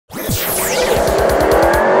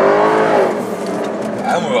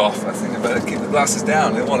camera off. I think I better keep the glasses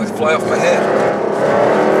down. They don't want to fly off my head.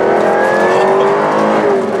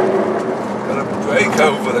 Got to brake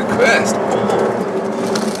over the crest.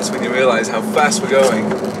 That's when you realise how fast we're going.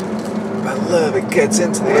 I love it gets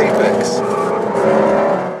into the apex.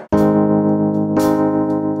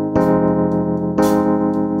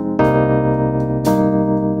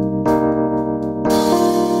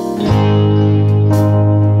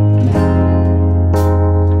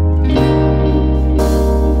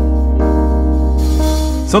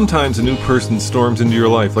 Sometimes a new person storms into your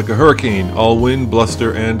life like a hurricane, all wind,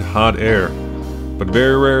 bluster, and hot air. But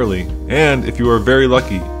very rarely, and if you are very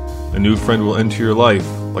lucky, a new friend will enter your life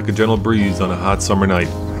like a gentle breeze on a hot summer night.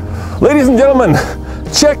 Ladies and gentlemen,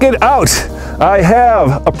 check it out. I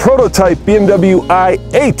have a prototype BMW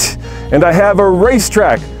i8 and I have a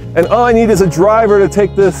racetrack, and all I need is a driver to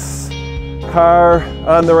take this car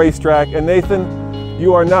on the racetrack. And Nathan,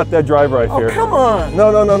 you are not that driver, I fear. Oh, come on!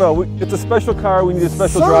 No. It's a special car, we need a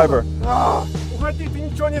special driver.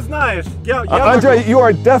 Andre, you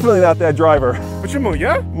are definitely not that driver. Почему,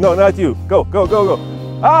 я? No, not you. Go.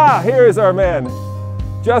 Ah, here is our man,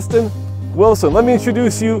 Justin Wilson. Let me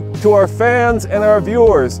introduce you to our fans and our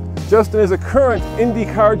viewers. Justin is a current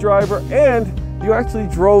IndyCar driver, and you actually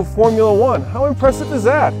drove Formula One. How impressive is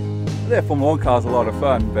that? Yeah, Formula 1 car's a lot of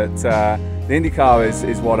fun, but the IndyCar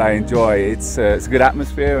is what I enjoy. It's a good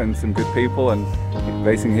atmosphere and some good people, and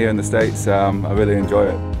racing here in the States, I really enjoy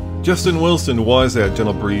it. Justin Wilson was that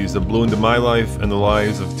gentle breeze that blew into my life and the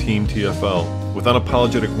lives of Team TFL, with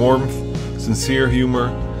unapologetic warmth, sincere humor,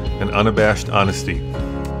 and unabashed honesty.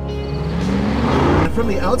 From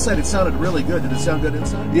the outside, it sounded really good. Did it sound good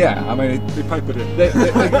inside? Yeah, I mean, they got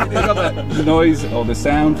the noise or the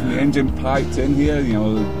sound from the engine piped in here, you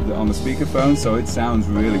know, on the speakerphone, so it sounds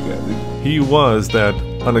really good. He was that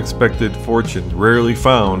unexpected fortune, rarely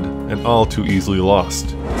found and all too easily lost.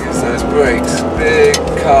 Use those brakes, big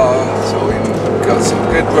car, so we've got some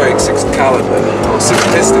good brakes, 6 caliber, or 6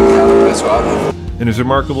 piston calipers rather. In his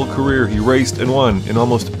remarkable career, he raced and won in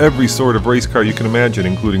almost every sort of race car you can imagine,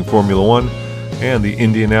 including Formula One and the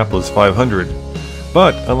Indianapolis 500.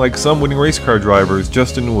 But unlike some winning race car drivers,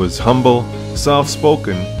 Justin was humble,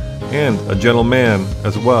 soft-spoken, and a gentleman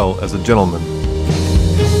as well as a gentleman.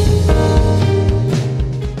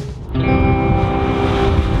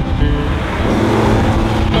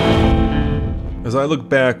 As I look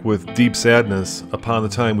back with deep sadness upon the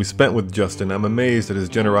time we spent with Justin, I'm amazed at his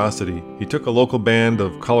generosity. He took a local band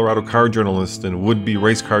of Colorado car journalists and would-be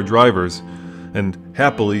race car drivers, and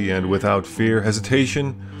happily and without fear,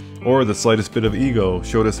 hesitation, or the slightest bit of ego,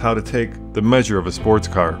 showed us how to take the measure of a sports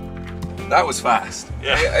car. That was fast.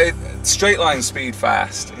 Yeah. Straight line speed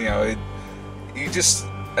fast. You know, you just,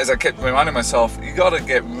 as I kept reminding myself, you got to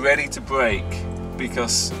get ready to brake,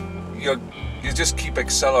 because you just keep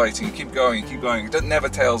accelerating, you keep going, it never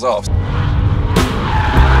tails off.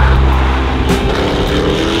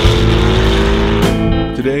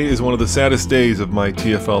 Today is one of the saddest days of my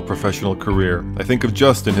TFL professional career. I think of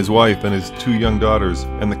Justin, his wife, and his 2 young daughters,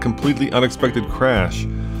 and the completely unexpected crash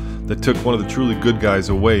that took one of the truly good guys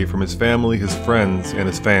away from his family, his friends, and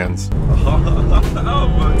his fans.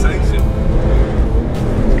 Rotation.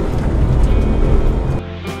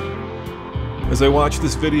 As I watch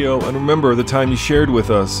this video and remember the time you shared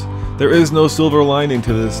with us, there is no silver lining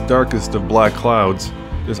to this darkest of black clouds.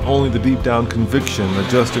 There's only the deep down conviction that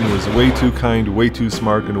Justin was way too kind, way too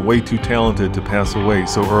smart, and way too talented to pass away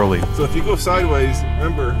so early. So if you go sideways,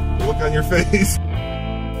 remember, the look on your face.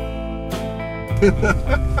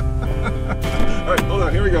 All right, hold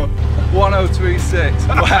on, here we go. 1036.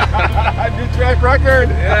 Wow. New track record.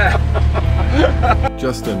 Yeah.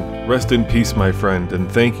 Justin, rest in peace, my friend,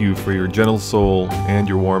 and thank you for your gentle soul and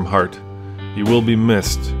your warm heart. You will be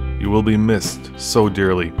missed. You will be missed so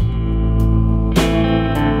dearly.